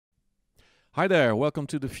Hi there, welcome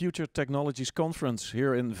to the Future Technologies Conference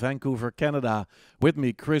here in Vancouver, Canada. With me,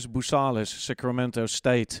 Nicholas Boosalis, Sacramento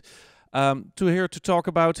State, here to talk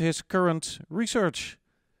about his current research.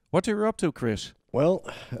 What are you up to, Chris? Well,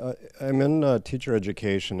 I'm in teacher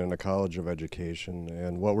education in a college of education,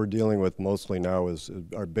 and what we're dealing with mostly now is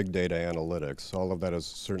our big data analytics. All of that is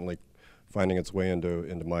certainly finding its way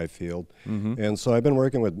into my field. And so I've been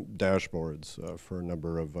working with dashboards for a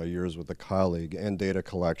number of years with a colleague, and data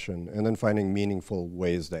collection, and then finding meaningful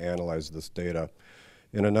ways to analyze this data.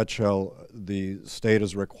 In a nutshell, the state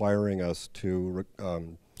is requiring us to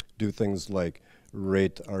do things like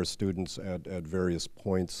rate our students at various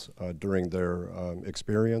points during their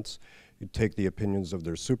experience. You take the opinions of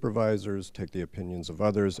their supervisors, take the opinions of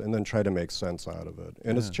others, and then try to make sense out of it.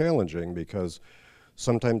 And it's challenging because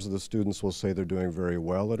sometimes the students will say they're doing very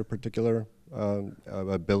well at a particular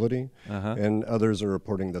ability, and others are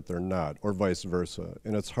reporting that they're not, or vice versa.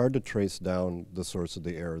 And it's hard to trace down the source of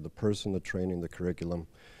the error, the person, the training, the curriculum.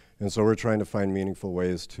 And so we're trying to find meaningful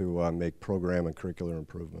ways to make program and curricular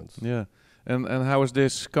improvements. Yeah. And how is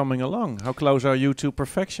this coming along? How close are you to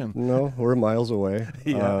perfection? No, we're miles away.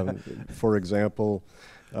 For example,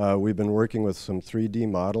 we've been working with some 3D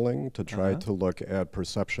modeling to try to look at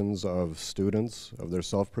perceptions of students, of their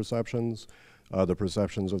self-perceptions, the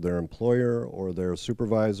perceptions of their employer or their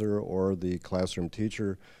supervisor or the classroom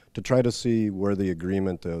teacher, to try to see where the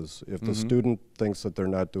agreement is. If the student thinks that they're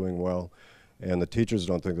not doing well, and the teachers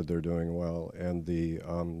don't think that they're doing well, and the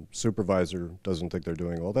supervisor doesn't think they're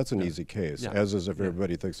doing well, that's an easy case, as is if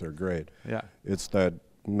everybody thinks they're great. It's that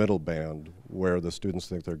middle band where the students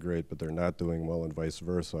think they're great, but they're not doing well, and vice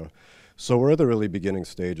versa. So we're at the really beginning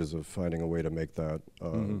stages of finding a way to make that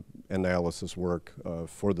analysis work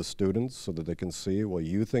for the students so that they can see, well,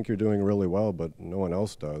 you think you're doing really well, but no one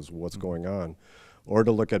else does. What's going on? Or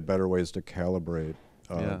to look at better ways to calibrate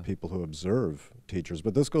people who observe teachers.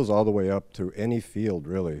 But this goes all the way up to any field,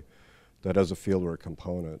 really, that has a fieldwork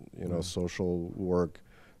component. You know, social work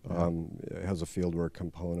has a fieldwork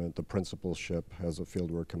component. The principalship has a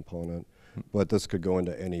fieldwork component. But this could go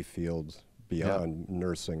into any field beyond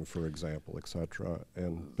nursing, for example, et cetera,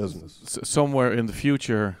 and business. Somewhere in the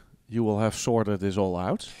future, you will have sorted this all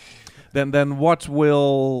out. Then what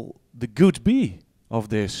will the good be of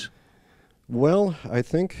this? Well, I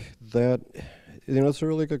think that, you know, it's a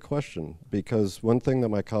really good question, because one thing that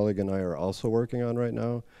my colleague and I are also working on right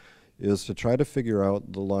now is to try to figure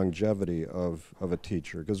out the longevity of a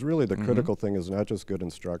teacher. Because really the critical thing is not just good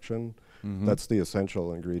instruction, that's the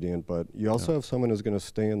essential ingredient, but you also have someone who's going to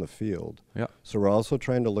stay in the field. So we're also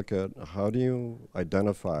trying to look at how do you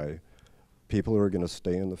identify people who are going to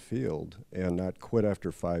stay in the field and not quit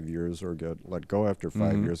after 5 years or get let go after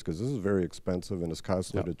 5 years, because this is very expensive and it's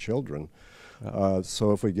costly to children.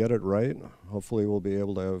 So if we get it right, hopefully we'll be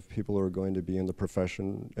able to have people who are going to be in the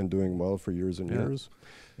profession and doing well for years and years,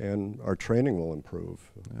 and our training will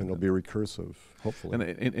improve, and it'll be recursive, hopefully.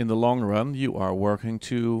 And in the long run, you are working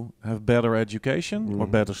to have better education or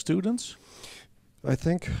better students? I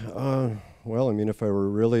think, well, I mean, if I were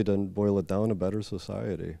really to boil it down, a better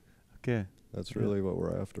society. Okay. That's really what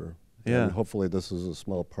we're after. Yeah. And hopefully this is a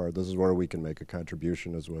small part. This is where we can make a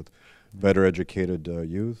contribution, is with better educated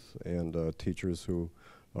youth and teachers who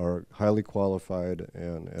are highly qualified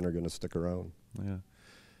and are going to stick around. Yeah.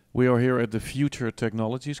 We are here at the Future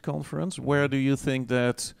Technologies Conference. Where do you think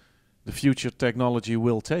that the future technology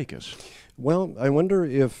will take us? Well, I wonder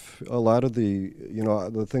if a lot of the, you know,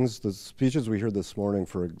 the speeches we heard this morning,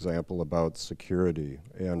 for example, about security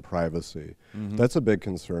and privacy, that's a big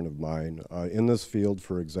concern of mine. In this field,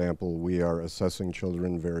 for example, we are assessing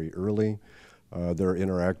children very early. They're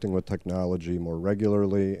interacting with technology more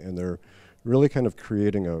regularly, and they're really kind of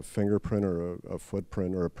creating a fingerprint or a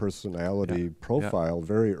footprint or a personality profile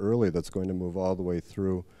very early that's going to move all the way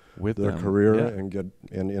through with their career and get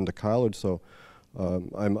into college. So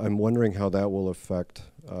I'm wondering how that will affect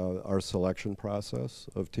our selection process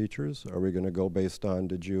of teachers. Are we going to go based on,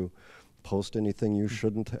 did you post anything you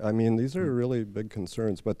shouldn't? I mean, these are really big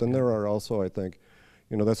concerns. But then there are also, I think,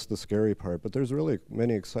 you know, that's the scary part. But there's really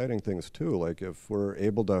many exciting things too. Like if we're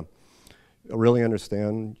able to really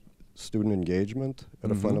understand student engagement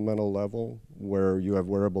at a fundamental level, where you have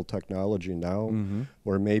wearable technology now,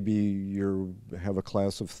 where maybe you have a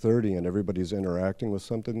class of 30 and everybody's interacting with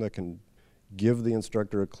something that can give the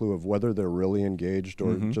instructor a clue of whether they're really engaged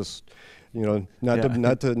or just, you know, not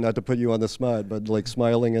to put you on the spot, but like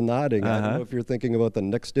smiling and nodding. I don't know if you're thinking about the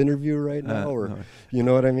next interview right now, or you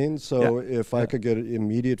know what I mean. So if I could get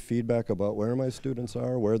immediate feedback about where my students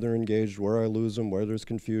are, where they're engaged, where I lose them, where there's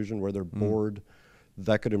confusion, where they're bored,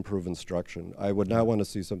 that could improve instruction. I would not want to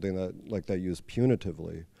see something like that used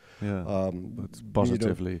punitively. But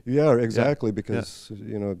positively. Exactly, because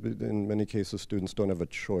in many cases students don't have a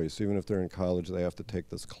choice. Even if they're in college, they have to take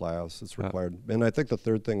this class. It's required. And I think the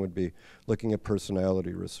third thing would be looking at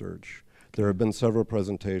personality research. There have been several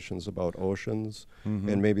presentations about oceans,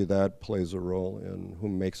 and maybe that plays a role in who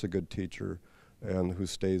makes a good teacher and who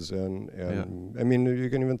stays in. And I mean, you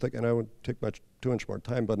can even think, and I would take too much more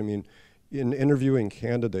time, but I mean, in interviewing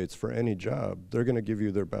candidates for any job, they're going to give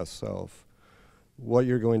you their best self. What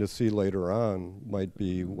you're going to see later on might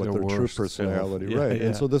be what their true personality, right?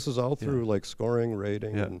 And so this is all through like scoring,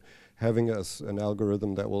 rating, and having an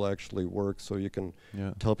algorithm that will actually work, so you can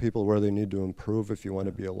tell people where they need to improve if you want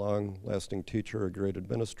to be a long-lasting teacher, a great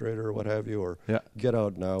administrator, or what have you, or get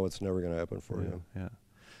out now. It's never going to happen for you.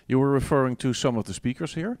 You were referring to some of the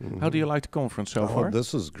speakers here. How do you like the conference so far?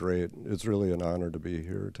 This is great. It's really an honor to be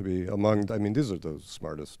here, to be among, I mean, these are the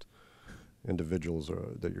smartest individuals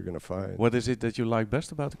that you're going to find. What is it that you like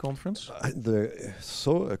best about the conference? They're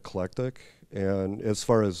so eclectic, and as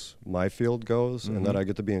far as my field goes, and that I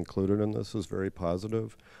get to be included in this is very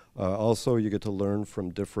positive. Also, you get to learn from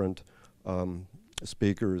different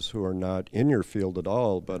speakers who are not in your field at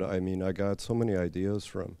all, but I mean, I got so many ideas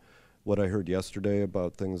from what I heard yesterday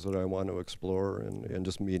about things that I want to explore, and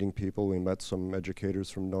just meeting people. We met some educators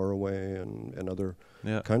from Norway and other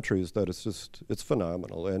countries that it's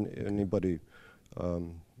phenomenal. And anybody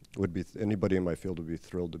anybody in my field would be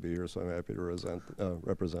thrilled to be here, so I'm happy to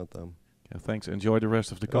represent them. Thanks. Enjoy the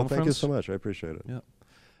rest of the conference. Thank you so much. I appreciate it.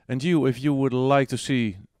 And if you would like to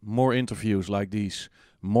see more interviews like these,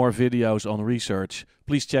 more videos on research,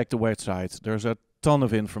 please check the website. There's a ton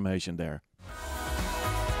of information there.